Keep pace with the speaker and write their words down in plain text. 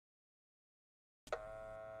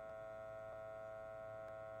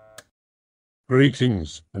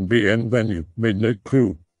Greetings and bienvenue, Midnight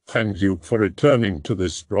Crew. Thank you for returning to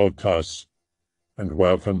this broadcast. And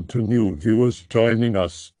welcome to new viewers joining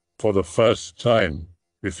us for the first time.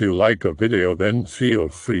 If you like a video, then feel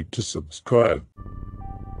free to subscribe.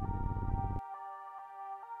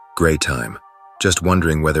 Great time. Just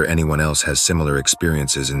wondering whether anyone else has similar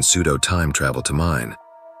experiences in pseudo-time travel to mine.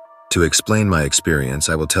 To explain my experience,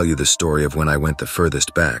 I will tell you the story of when I went the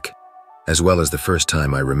furthest back, as well as the first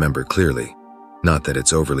time I remember clearly. Not that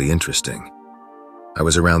it's overly interesting. I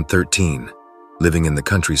was around 13, living in the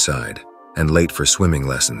countryside, and late for swimming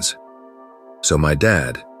lessons. So my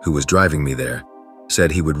dad, who was driving me there, said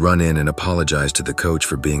he would run in and apologize to the coach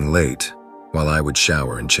for being late, while I would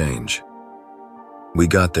shower and change. We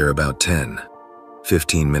got there about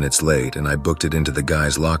 15 minutes late, and I booked it into the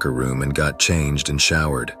guy's locker room and got changed and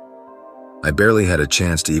showered. I barely had a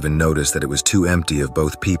chance to even notice that it was too empty of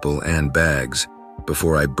both people and bags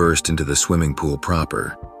before I burst into the swimming pool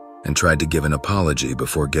proper and tried to give an apology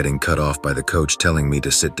before getting cut off by the coach telling me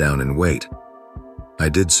to sit down and wait. I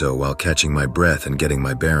did so while catching my breath and getting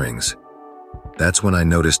my bearings. That's when I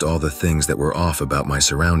noticed all the things that were off about my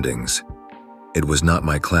surroundings. It was not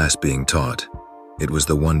my class being taught. It was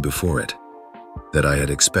the one before it, that I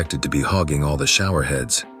had expected to be hogging all the shower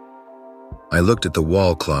heads. I looked at the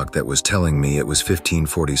wall clock that was telling me it was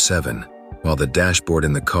 15:47, while the dashboard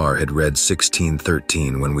in the car had read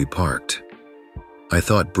 16:13 when we parked. I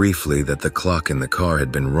thought briefly that the clock in the car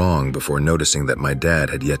had been wrong before noticing that my dad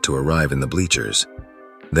had yet to arrive in the bleachers.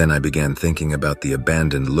 Then I began thinking about the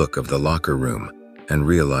abandoned look of the locker room and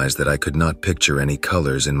realized that I could not picture any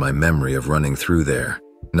colors in my memory of running through there.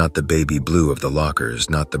 Not the baby blue of the lockers,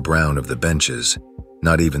 not the brown of the benches,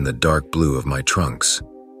 not even the dark blue of my trunks.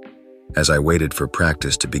 As I waited for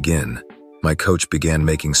practice to begin, my coach began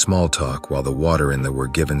making small talk while the water in there were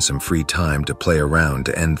given some free time to play around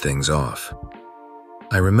to end things off.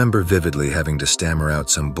 I remember vividly having to stammer out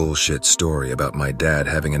some bullshit story about my dad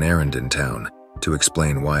having an errand in town to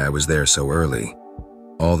explain why I was there so early,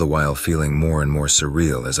 all the while feeling more and more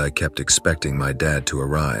surreal as I kept expecting my dad to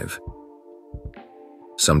arrive.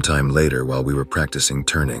 Sometime later, while we were practicing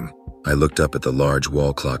turning, I looked up at the large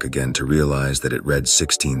wall clock again to realize that it read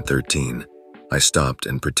 16:13. I stopped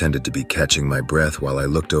and pretended to be catching my breath while I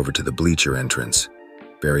looked over to the bleacher entrance.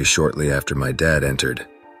 Very shortly after my dad entered,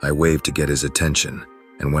 I waved to get his attention,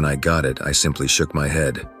 and when I got it, I simply shook my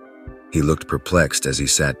head. He looked perplexed as he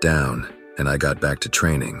sat down, and I got back to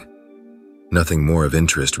training. Nothing more of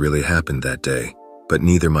interest really happened that day, but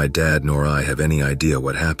neither my dad nor I have any idea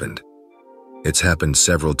what happened. It's happened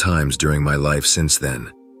several times during my life since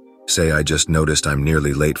then. Say I just noticed I'm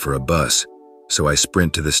nearly late for a bus, so I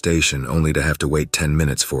sprint to the station only to have to wait 10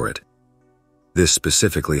 minutes for it. This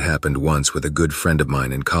specifically happened once with a good friend of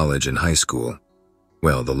mine in college and high school.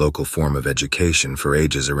 Well, the local form of education for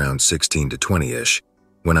ages around 16 to 20-ish,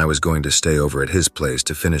 when I was going to stay over at his place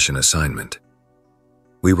to finish an assignment.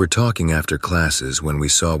 We were talking after classes when we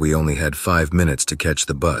saw we only had 5 minutes to catch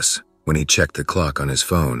the bus when he checked the clock on his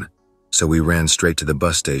phone, so we ran straight to the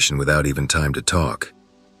bus station without even time to talk.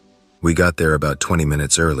 We got there about 20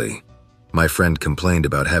 minutes early. My friend complained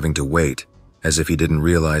about having to wait, as if he didn't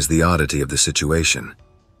realize the oddity of the situation.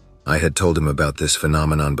 I had told him about this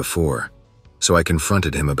phenomenon before, so I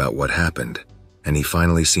confronted him about what happened, and he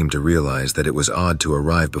finally seemed to realize that it was odd to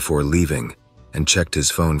arrive before leaving and checked his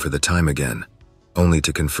phone for the time again, only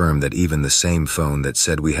to confirm that even the same phone that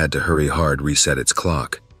said we had to hurry hard reset its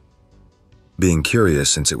clock. Being curious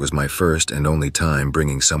since it was my first and only time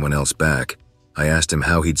bringing someone else back, I asked him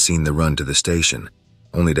how he'd seen the run to the station,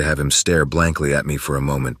 only to have him stare blankly at me for a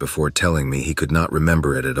moment before telling me he could not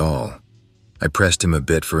remember it at all. I pressed him a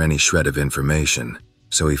bit for any shred of information,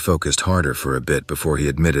 so he focused harder for a bit before he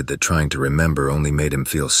admitted that trying to remember only made him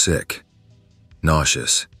feel sick,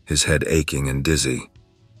 nauseous, his head aching and dizzy.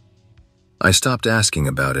 I stopped asking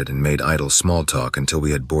about it and made idle small talk until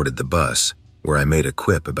we had boarded the bus, where I made a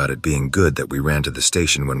quip about it being good that we ran to the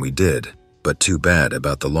station when we did, but too bad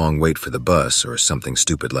about the long wait for the bus or something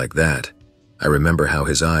stupid like that. I remember how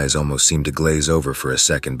his eyes almost seemed to glaze over for a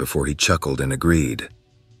second before he chuckled and agreed.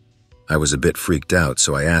 I was a bit freaked out,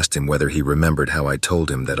 so I asked him whether he remembered how I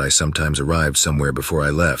told him that I sometimes arrived somewhere before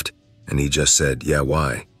I left, and he just said, "Yeah,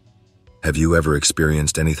 why? Have you ever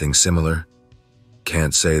experienced anything similar?"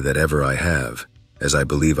 Can't say that ever I have, as I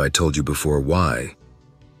believe I told you before why.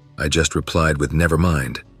 I just replied with "never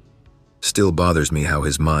mind." Still bothers me how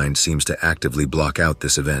his mind seems to actively block out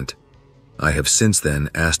this event. I have since then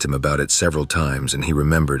asked him about it several times, and he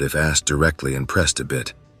remembered if asked directly and pressed a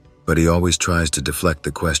bit, but he always tries to deflect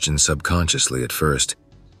the question subconsciously at first,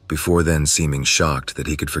 before then seeming shocked that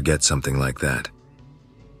he could forget something like that.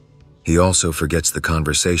 He also forgets the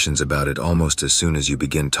conversations about it almost as soon as you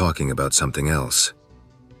begin talking about something else.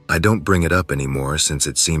 I don't bring it up anymore since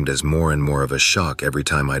it seemed as more and more of a shock every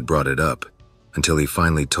time I'd brought it up, until he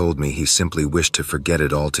finally told me he simply wished to forget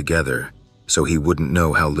it altogether, so he wouldn't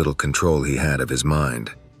know how little control he had of his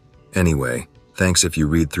mind. Anyway, thanks if you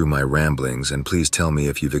read through my ramblings, and please tell me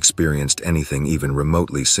if you've experienced anything even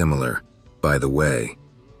remotely similar. By the way,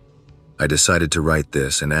 I decided to write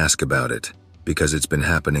this and ask about it, because it's been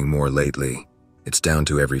happening more lately. It's down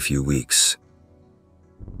to every few weeks.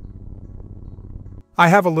 I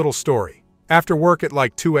have a little story. After work at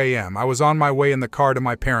like 2 a.m., I was on my way in the car to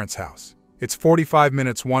my parents' house. It's 45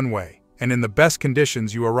 minutes one way, and in the best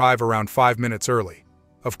conditions you arrive around 5 minutes early.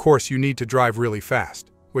 Of course, you need to drive really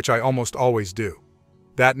fast, which I almost always do.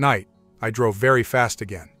 That night, I drove very fast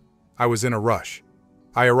again. I was in a rush.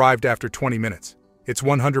 I arrived after 20 minutes. It's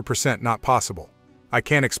 100% not possible. I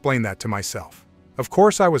can't explain that to myself. Of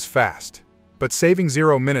course I was fast, but saving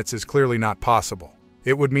 0 minutes is clearly not possible.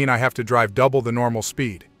 It would mean I have to drive double the normal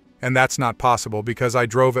speed, and that's not possible because I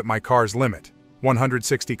drove at my car's limit,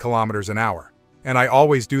 160 kilometers an hour. And I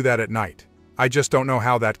always do that at night. I just don't know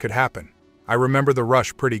how that could happen. I remember the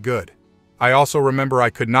rush pretty good. I also remember I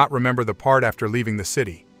could not remember the part after leaving the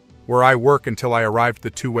city, where I work until I arrived the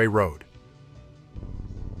two-way road.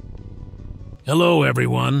 Hello,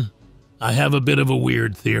 everyone. I have a bit of a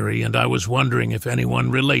weird theory, and I was wondering if anyone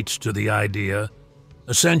relates to the idea.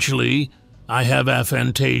 Essentially, I have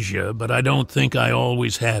aphantasia, but I don't think I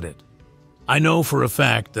always had it. I know for a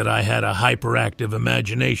fact that I had a hyperactive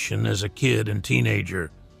imagination as a kid and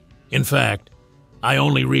teenager. In fact, I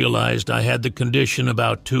only realized I had the condition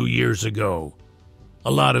about 2 years ago.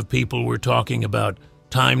 A lot of people were talking about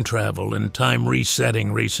time travel and time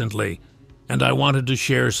resetting recently, and I wanted to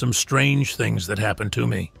share some strange things that happened to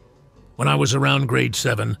me. When I was around grade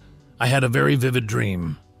 7, I had a very vivid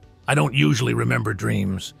dream. I don't usually remember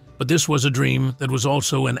dreams, but this was a dream that was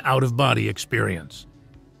also an out-of-body experience.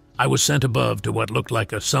 I was sent above to what looked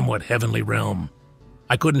like a somewhat heavenly realm.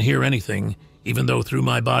 I couldn't hear anything, even though through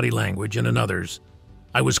my body language and another's,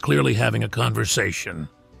 I was clearly having a conversation.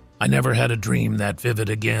 I never had a dream that vivid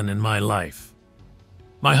again in my life.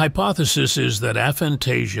 My hypothesis is that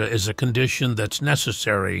aphantasia is a condition that's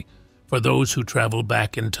necessary for those who travel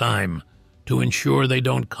back in time to ensure they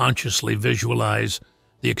don't consciously visualize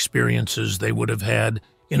the experiences they would have had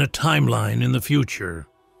in a timeline in the future.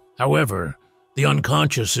 However, the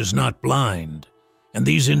unconscious is not blind, and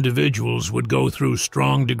these individuals would go through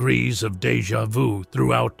strong degrees of déjà vu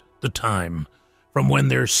throughout the time, from when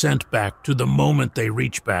they're sent back to the moment they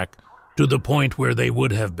reach back to the point where they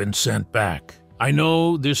would have been sent back. I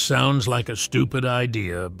know this sounds like a stupid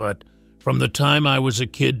idea, but from the time I was a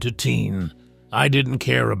kid to teen, I didn't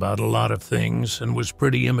care about a lot of things and was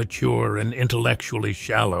pretty immature and intellectually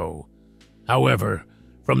shallow. However,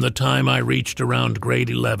 from the time I reached around grade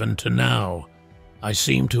 11 to now, I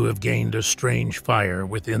seem to have gained a strange fire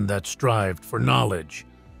within that strived for knowledge,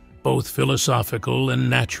 both philosophical and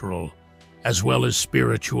natural, as well as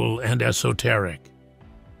spiritual and esoteric.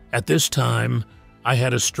 At this time, I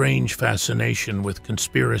had a strange fascination with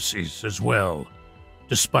conspiracies as well,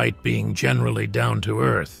 despite being generally down to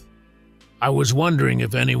earth. I was wondering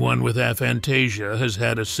if anyone with aphantasia has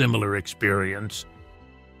had a similar experience.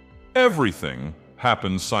 Everything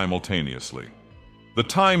happens simultaneously. The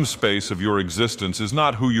time-space of your existence is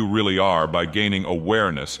not who you really are. By gaining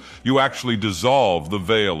awareness, you actually dissolve the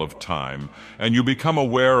veil of time, and you become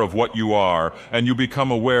aware of what you are, and you become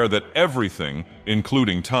aware that everything,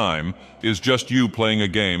 including time, is just you playing a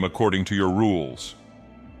game according to your rules.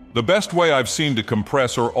 The best way I've seen to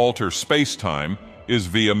compress or alter space-time is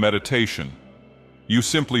via meditation. You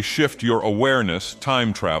simply shift your awareness,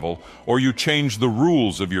 time travel, or you change the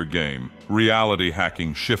rules of your game, reality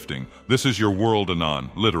hacking, shifting. This is your world anon,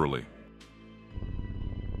 literally.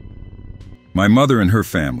 My mother and her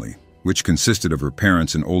family, which consisted of her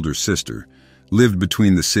parents and older sister, lived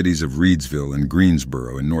between the cities of Reidsville and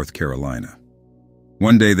Greensboro in North Carolina.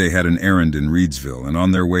 One day they had an errand in Reidsville, and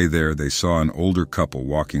on their way there they saw an older couple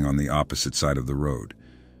walking on the opposite side of the road.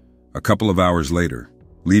 A couple of hours later,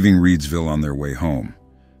 leaving Reidsville on their way home,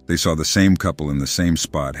 they saw the same couple in the same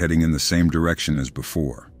spot heading in the same direction as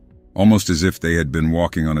before, almost as if they had been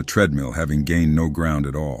walking on a treadmill having gained no ground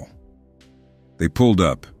at all. They pulled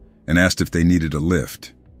up and asked if they needed a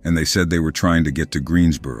lift, and they said they were trying to get to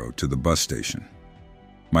Greensboro to the bus station.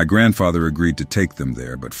 My grandfather agreed to take them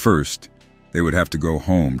there, but first, they would have to go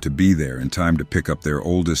home to be there in time to pick up their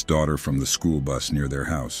oldest daughter from the school bus near their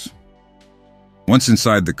house. Once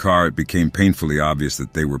inside the car, it became painfully obvious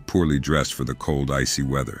that they were poorly dressed for the cold, icy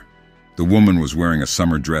weather. The woman was wearing a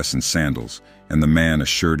summer dress and sandals, and the man a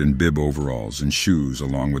shirt and bib overalls and shoes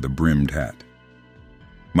along with a brimmed hat.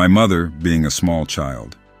 My mother, being a small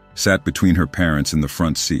child, sat between her parents in the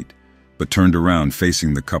front seat, but turned around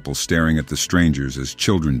facing the couple, staring at the strangers as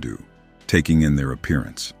children do, taking in their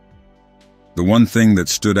appearance. The one thing that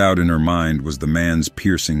stood out in her mind was the man's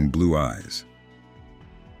piercing blue eyes.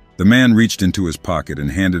 The man reached into his pocket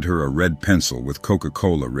and handed her a red pencil with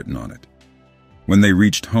Coca-Cola written on it. When they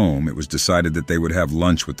reached home, it was decided that they would have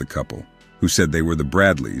lunch with the couple, who said they were the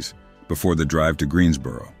Bradleys, before the drive to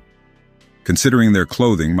Greensboro. Considering their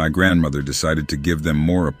clothing, my grandmother decided to give them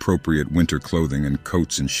more appropriate winter clothing and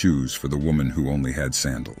coats and shoes for the woman who only had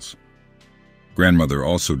sandals. Grandmother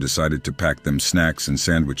also decided to pack them snacks and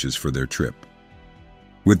sandwiches for their trip.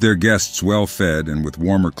 With their guests well fed and with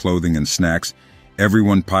warmer clothing and snacks,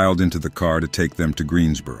 everyone piled into the car to take them to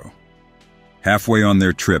Greensboro. Halfway on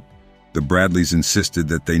their trip, the Bradleys insisted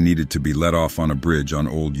that they needed to be let off on a bridge on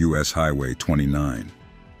Old U.S. Highway 29.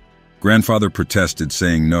 Grandfather protested,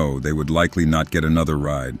 saying no, they would likely not get another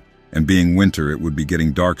ride, and being winter it would be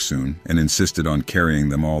getting dark soon, and insisted on carrying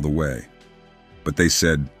them all the way. But they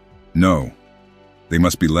said, no, they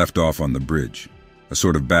must be left off on the bridge. A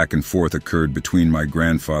sort of back and forth occurred between my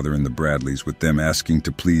grandfather and the Bradleys, with them asking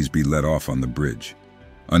to please be let off on the bridge.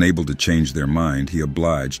 Unable to change their mind, he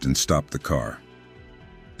obliged and stopped the car.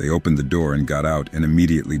 They opened the door and got out and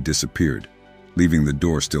immediately disappeared, leaving the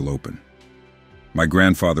door still open. My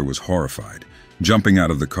grandfather was horrified, jumping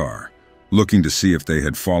out of the car, looking to see if they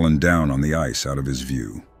had fallen down on the ice out of his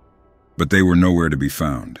view. But they were nowhere to be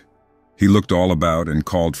found. He looked all about and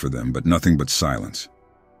called for them, but nothing but silence.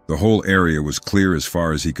 The whole area was clear as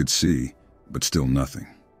far as he could see, but still nothing.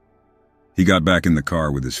 He got back in the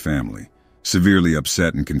car with his family, severely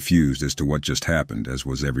upset and confused as to what just happened, as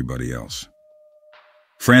was everybody else.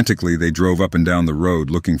 Frantically, they drove up and down the road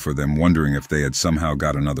looking for them, wondering if they had somehow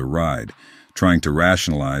got another ride, trying to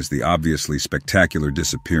rationalize the obviously spectacular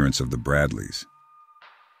disappearance of the Bradleys.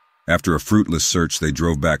 After a fruitless search, they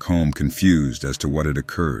drove back home confused as to what had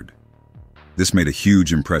occurred. This made a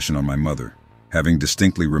huge impression on my mother, having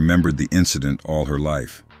distinctly remembered the incident all her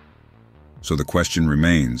life. So the question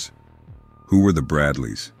remains, who were the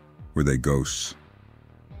Bradleys? Were they ghosts?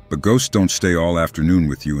 But ghosts don't stay all afternoon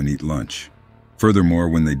with you and eat lunch. Furthermore,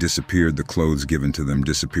 when they disappeared, the clothes given to them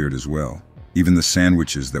disappeared as well, even the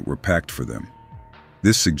sandwiches that were packed for them.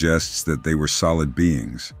 This suggests that they were solid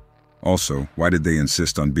beings. Also, why did they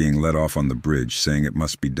insist on being let off on the bridge, saying it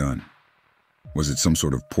must be done? Was it some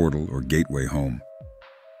sort of portal or gateway home?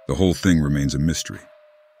 The whole thing remains a mystery.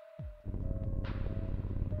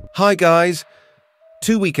 Hi guys!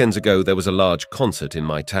 2 weekends ago there was a large concert in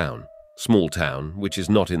my town. Small town, which is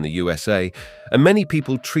not in the USA, and many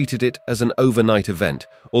people treated it as an overnight event,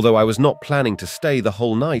 although I was not planning to stay the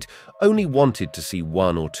whole night, only wanted to see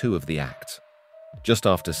one or two of the acts. Just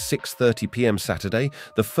after 6:30 p.m. Saturday,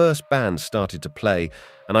 the first band started to play,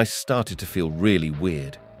 and I started to feel really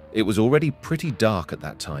weird. It was already pretty dark at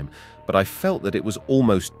that time, but I felt that it was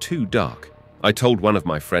almost too dark. I told one of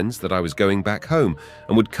my friends that I was going back home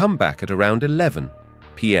and would come back at around 11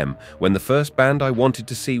 p.m. when the first band I wanted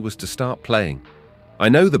to see was to start playing. I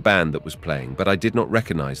know the band that was playing, but I did not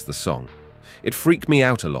recognize the song. It freaked me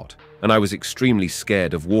out a lot, and I was extremely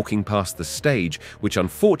scared of walking past the stage, which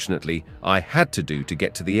unfortunately I had to do to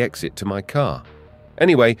get to the exit to my car.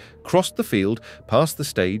 Anyway, crossed the field, past the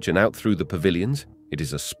stage and out through the pavilions. It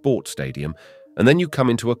is a sports stadium. And then you come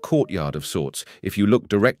into a courtyard of sorts. If you look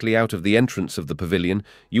directly out of the entrance of the pavilion,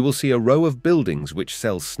 you will see a row of buildings which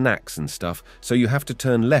sell snacks and stuff, so you have to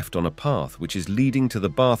turn left on a path which is leading to the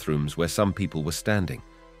bathrooms where some people were standing.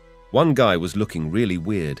 One guy was looking really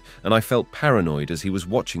weird, and I felt paranoid as he was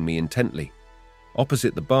watching me intently.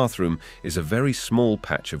 Opposite the bathroom is a very small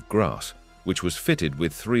patch of grass, which was fitted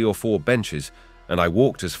with 3 or 4 benches, and I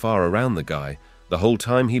walked as far around the guy. The whole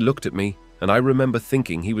time he looked at me, and I remember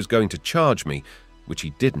thinking he was going to charge me, which he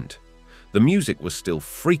didn't. The music was still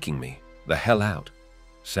freaking me the hell out.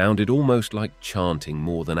 Sounded almost like chanting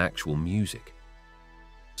more than actual music.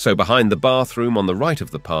 So behind the bathroom on the right of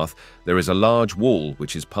the path, there is a large wall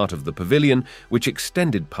which is part of the pavilion, which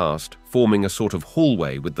extended past, forming a sort of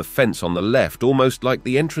hallway with the fence on the left, almost like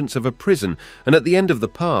the entrance of a prison, and at the end of the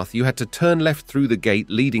path you had to turn left through the gate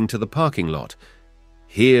leading to the parking lot.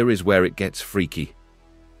 Here is where it gets freaky.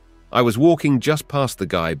 I was walking just past the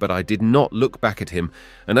guy, but I did not look back at him,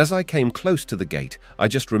 and as I came close to the gate, I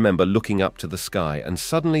just remember looking up to the sky, and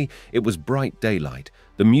suddenly it was bright daylight,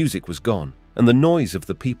 the music was gone, and the noise of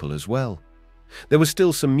the people as well. There was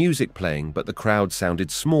still some music playing, but the crowd sounded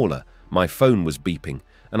smaller, my phone was beeping,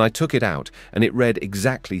 and I took it out, and it read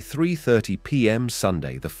exactly 3:30 p.m.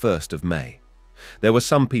 Sunday, the 1st of May. There were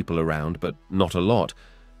some people around, but not a lot,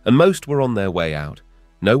 and most were on their way out.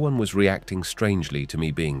 No one was reacting strangely to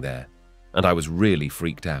me being there, and I was really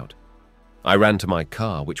freaked out. I ran to my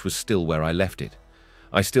car, which was still where I left it.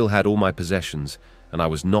 I still had all my possessions, and I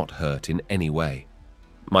was not hurt in any way.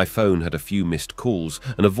 My phone had a few missed calls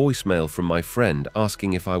and a voicemail from my friend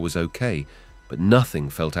asking if I was okay, but nothing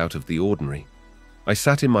felt out of the ordinary. I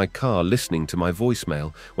sat in my car listening to my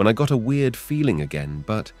voicemail when I got a weird feeling again,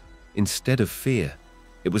 but instead of fear,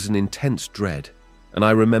 it was an intense dread, and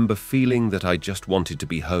I remember feeling that I just wanted to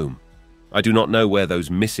be home. I do not know where those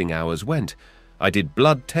missing hours went. I did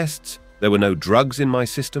blood tests, there were no drugs in my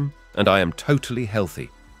system, and I am totally healthy.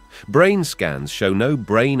 Brain scans show no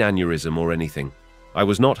brain aneurysm or anything. I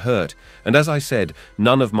was not hurt, and as I said,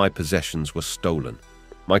 none of my possessions were stolen.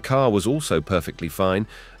 My car was also perfectly fine,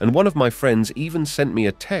 and one of my friends even sent me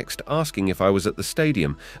a text asking if I was at the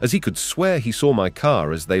stadium, as he could swear he saw my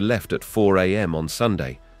car as they left at 4 a.m. on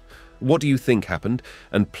Sunday. What do you think happened?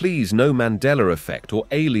 And please, no Mandela effect or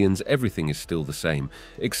aliens, everything is still the same,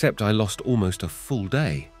 except I lost almost a full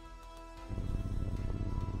day.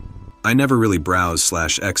 I never really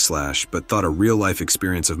browse/x/, but thought a real-life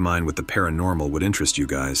experience of mine with the paranormal would interest you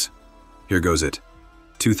guys. Here goes it.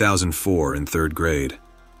 2004 in 3rd grade.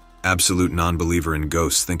 Absolute non-believer in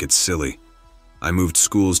ghosts, think it's silly. I moved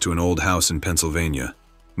schools to an old house in Pennsylvania.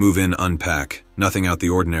 Move in, unpack, nothing out the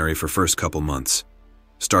ordinary for first couple months.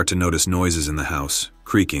 Start to notice noises in the house,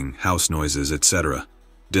 creaking, house noises, etc.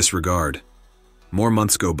 Disregard. More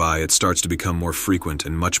months go by, it starts to become more frequent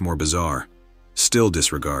and much more bizarre. Still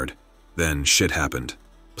disregard. Then shit happened.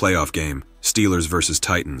 Playoff game, Steelers versus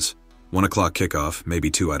Titans. 1 o'clock kickoff,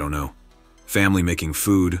 maybe 2, I don't know. Family making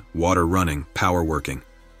food, water running, power working.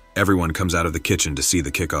 Everyone comes out of the kitchen to see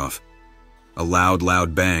the kickoff. A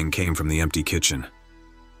loud bang came from the empty kitchen.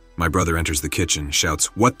 My brother enters the kitchen, shouts,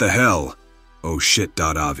 "What the hell?" Oh shit,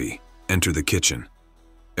 Avi. Enter the kitchen.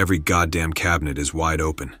 Every goddamn cabinet is wide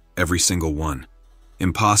open, every single one.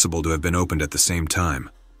 Impossible to have been opened at the same time.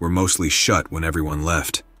 Were mostly shut when everyone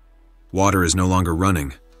left. Water is no longer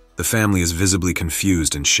running. The family is visibly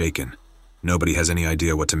confused and shaken. Nobody has any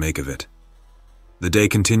idea what to make of it. The day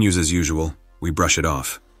continues as usual. We brush it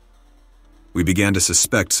off. We began to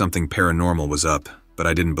suspect something paranormal was up, but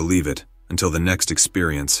I didn't believe it until the next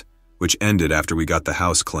experience, which ended after we got the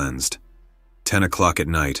house cleansed. 10 o'clock at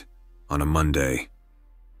night, on a Monday.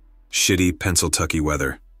 Shitty Pennsylvania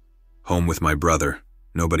weather. Home with my brother,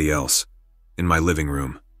 nobody else. In my living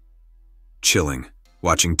room. Chilling,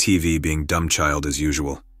 watching TV, being dumb child as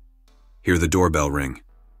usual. Hear the doorbell ring.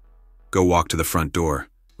 Go walk to the front door,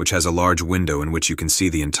 which has a large window in which you can see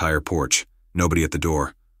the entire porch. Nobody at the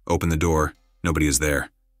door. Open the door. Nobody is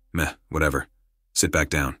there. Meh, whatever. Sit back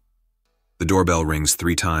down. The doorbell rings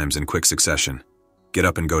 3 times in quick succession. Get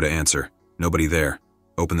up and go to answer. Nobody there.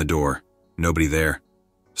 Open the door. Nobody there.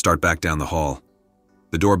 Start back down the hall.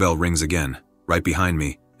 The doorbell rings again, right behind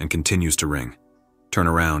me, and continues to ring. Turn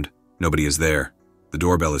around. Nobody is there. The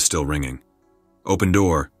doorbell is still ringing. Open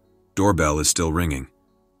door. Doorbell is still ringing.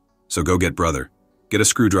 So go get brother. Get a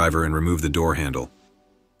screwdriver and remove the door handle.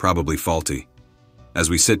 Probably faulty. As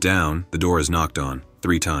we sit down, the door is knocked on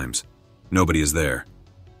 3 times. Nobody is there.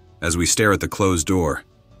 As we stare at the closed door,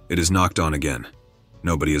 it is knocked on again.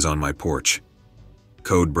 Nobody is on my porch.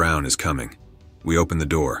 Code Brown is coming. We open the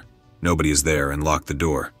door. Nobody is there and lock the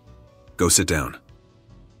door. Go sit down.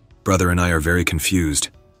 Brother and I are very confused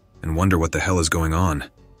and wonder what the hell is going on.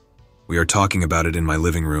 We are talking about it in my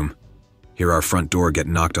living room. Hear our front door get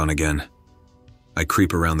knocked on again. I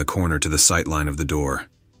creep around the corner to the sight line of the door.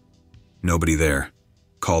 Nobody there.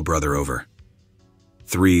 Call brother over.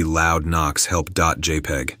 3 loud knocks help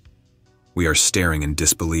 .jpg. We are staring in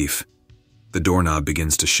disbelief. The doorknob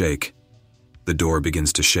begins to shake. The door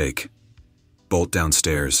begins to shake. Bolt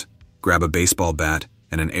downstairs. Grab a baseball bat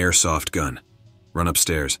and an airsoft gun. Run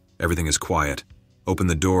upstairs. Everything is quiet. Open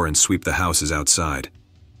the door and sweep the houses outside.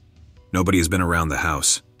 Nobody has been around the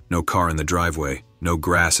house. No car in the driveway. No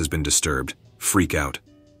grass has been disturbed. Freak out.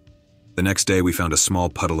 The next day we found a small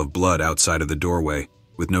puddle of blood outside of the doorway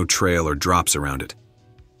with no trail or drops around it.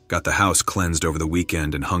 Got the house cleansed over the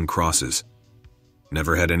weekend and hung crosses.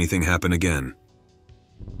 Never had anything happen again.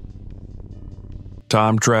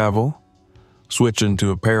 Time travel? Switching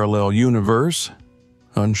to a parallel universe?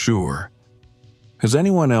 Unsure. Has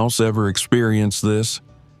anyone else ever experienced this?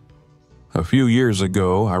 A few years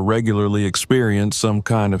ago, I regularly experienced some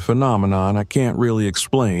kind of phenomenon I can't really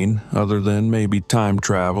explain other than maybe time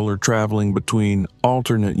travel or traveling between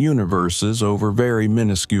alternate universes over very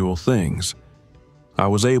minuscule things. I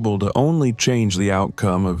was able to only change the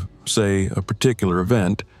outcome of, say, a particular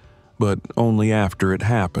event, but only after it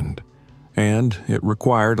happened. And it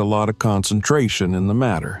required a lot of concentration in the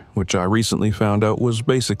matter, which I recently found out was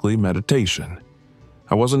basically meditation.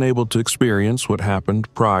 I wasn't able to experience what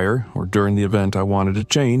happened prior or during the event I wanted to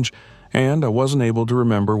change, and I wasn't able to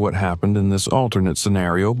remember what happened in this alternate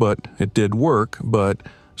scenario, but it did work, but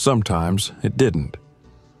sometimes it didn't.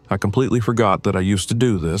 I completely forgot that I used to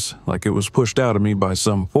do this, like it was pushed out of me by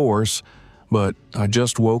some force, but I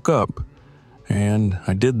just woke up, and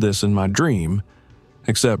I did this in my dream,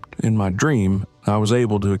 except in my dream I was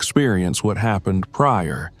able to experience what happened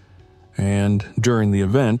prior, and during the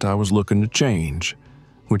event I was looking to change,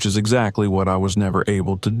 which is exactly what I was never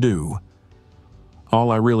able to do.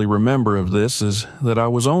 All I really remember of this is that I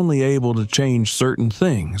was only able to change certain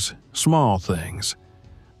things, small things.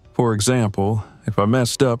 For example, if I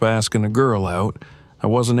messed up asking a girl out, I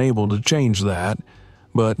wasn't able to change that,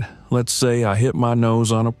 but let's say I hit my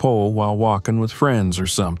nose on a pole while walking with friends or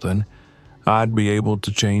something, I'd be able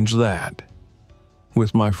to change that.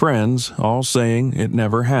 With my friends all saying it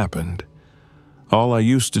never happened. All I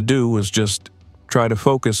used to do was just try to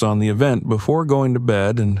focus on the event before going to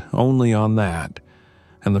bed and only on that.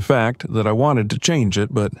 And the fact that I wanted to change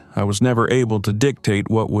it, but I was never able to dictate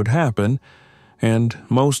what would happen, and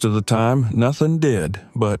most of the time nothing did,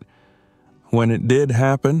 but when it did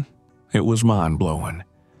happen, it was mind-blowing.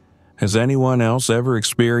 Has anyone else ever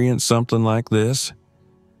experienced something like this?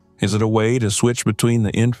 Is it a way to switch between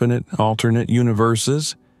the infinite alternate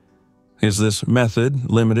universes? Is this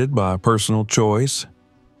method limited by personal choice?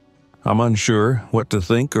 I'm unsure what to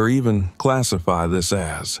think or even classify this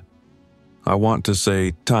as. I want to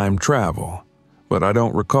say time travel, but I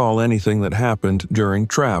don't recall anything that happened during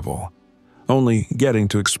travel, only getting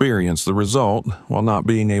to experience the result while not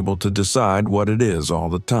being able to decide what it is all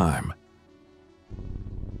the time.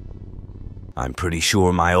 I'm pretty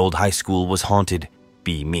sure my old high school was haunted.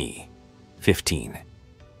 Be me. 15.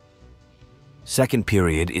 Second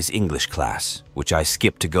period is English class, which I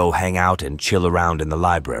skip to go hang out and chill around in the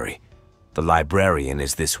library. The librarian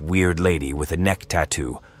is this weird lady with a neck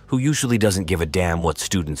tattoo who usually doesn't give a damn what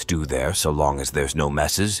students do there so long as there's no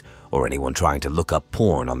messes or anyone trying to look up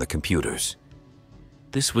porn on the computers.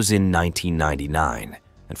 This was in 1999,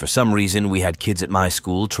 and for some reason we had kids at my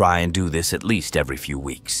school try and do this at least every few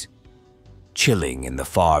weeks. Chilling in the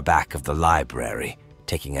far back of the library,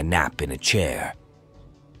 taking a nap in a chair.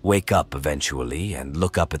 Wake up eventually and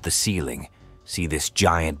look up at the ceiling, see this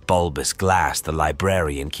giant bulbous glass the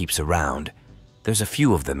librarian keeps around. There's a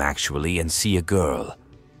few of them actually, and see a girl.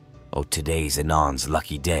 Oh, today's Anon's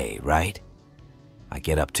lucky day, right? I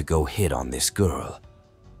get up to go hit on this girl.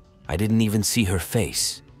 I didn't even see her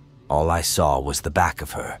face. All I saw was the back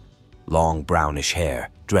of her, long brownish hair,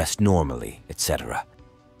 dressed normally, etc.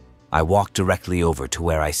 I walk directly over to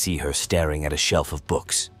where I see her staring at a shelf of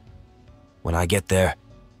books. When I get there,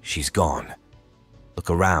 she's gone. Look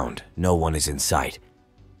around, no one is in sight.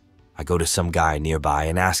 I go to some guy nearby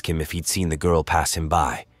and ask him if he'd seen the girl pass him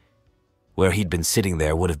by. Where he'd been sitting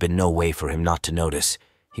there would have been no way for him not to notice.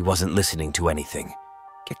 He wasn't listening to anything.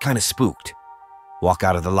 Get kind of spooked. Walk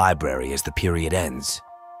out of the library as the period ends.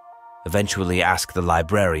 Eventually ask the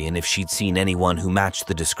librarian if she'd seen anyone who matched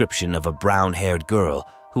the description of a brown-haired girl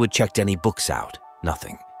who had checked any books out.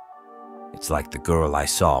 Nothing. It's like the girl I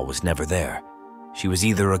saw was never there. She was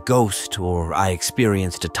either a ghost or I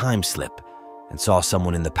experienced a time slip and saw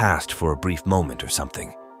someone in the past for a brief moment or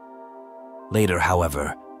something. Later,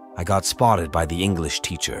 however, I got spotted by the English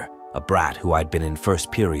teacher. A brat who I'd been in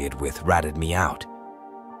first period with ratted me out.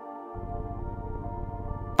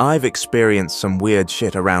 I've experienced some weird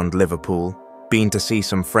shit around Liverpool, been to see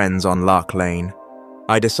some friends on Lark Lane.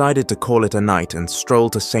 I decided to call it a night and stroll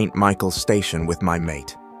to St. Michael's Station with my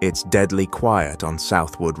mate. It's deadly quiet on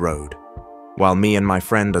Southwood Road. While me and my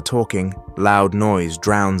friend are talking, loud noise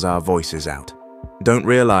drowns our voices out. Don't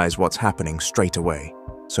realize what's happening straight away,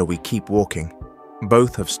 so we keep walking.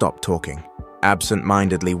 Both have stopped talking,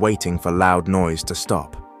 absent-mindedly waiting for loud noise to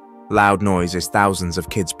stop. Loud noise is thousands of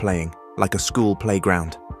kids playing, like a school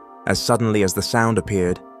playground. As suddenly as the sound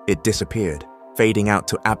appeared, it disappeared, fading out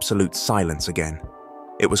to absolute silence again.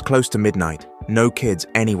 It was close to midnight, no kids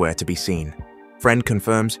anywhere to be seen. Friend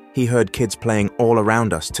confirms he heard kids playing all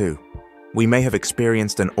around us too. We may have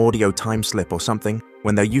experienced an audio time slip or something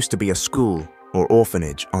when there used to be a school or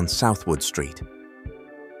orphanage on Southwood Street.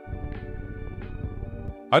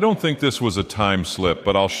 I don't think this was a time slip,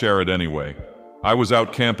 but I'll share it anyway. I was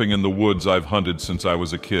out camping in the woods I've hunted since I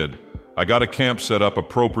was a kid. I got a camp set up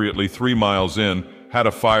appropriately 3 miles in, had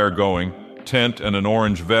a fire going, tent and an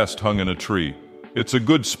orange vest hung in a tree. It's a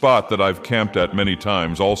good spot that I've camped at many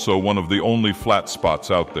times, also one of the only flat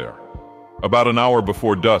spots out there. About an hour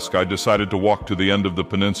before dusk, I decided to walk to the end of the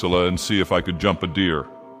peninsula and see if I could jump a deer.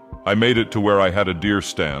 I made it to where I had a deer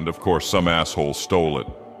stand. Of course, some asshole stole it,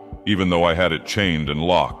 even though I had it chained and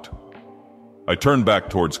locked. I turned back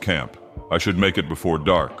towards camp. I should make it before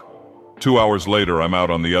dark. 2 hours later, I'm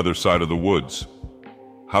out on the other side of the woods.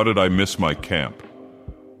 How did I miss my camp?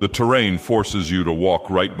 The terrain forces you to walk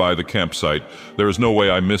right by the campsite. There is no way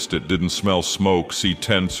I missed it, didn't smell smoke, see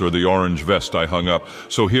tents, or the orange vest I hung up.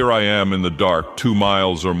 So here I am in the dark, 2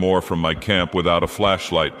 miles or more from my camp without a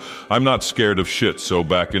flashlight. I'm not scared of shit, so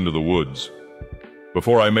back into the woods.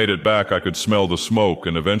 Before I made it back, I could smell the smoke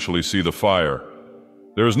and eventually see the fire.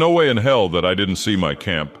 There is no way in hell that I didn't see my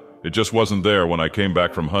camp. It just wasn't there when I came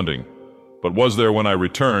back from hunting. But was there when I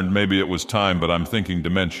returned? Maybe it was time, but I'm thinking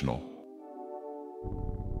dimensional.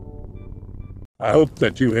 I hope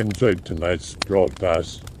that you enjoyed tonight's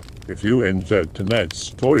broadcast. If you enjoyed tonight's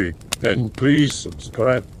story, then please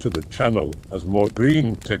subscribe to the channel as more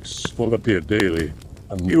Greentext will appear daily.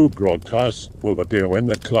 A new broadcast will appear when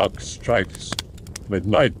the clock strikes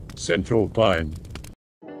midnight Central Time.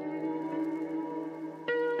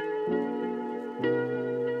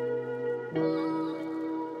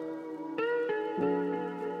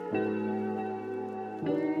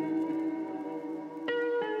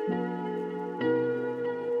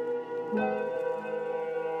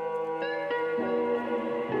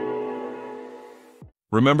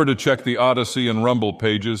 Remember to check the Odyssey and Rumble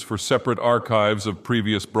pages for separate archives of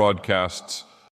previous broadcasts.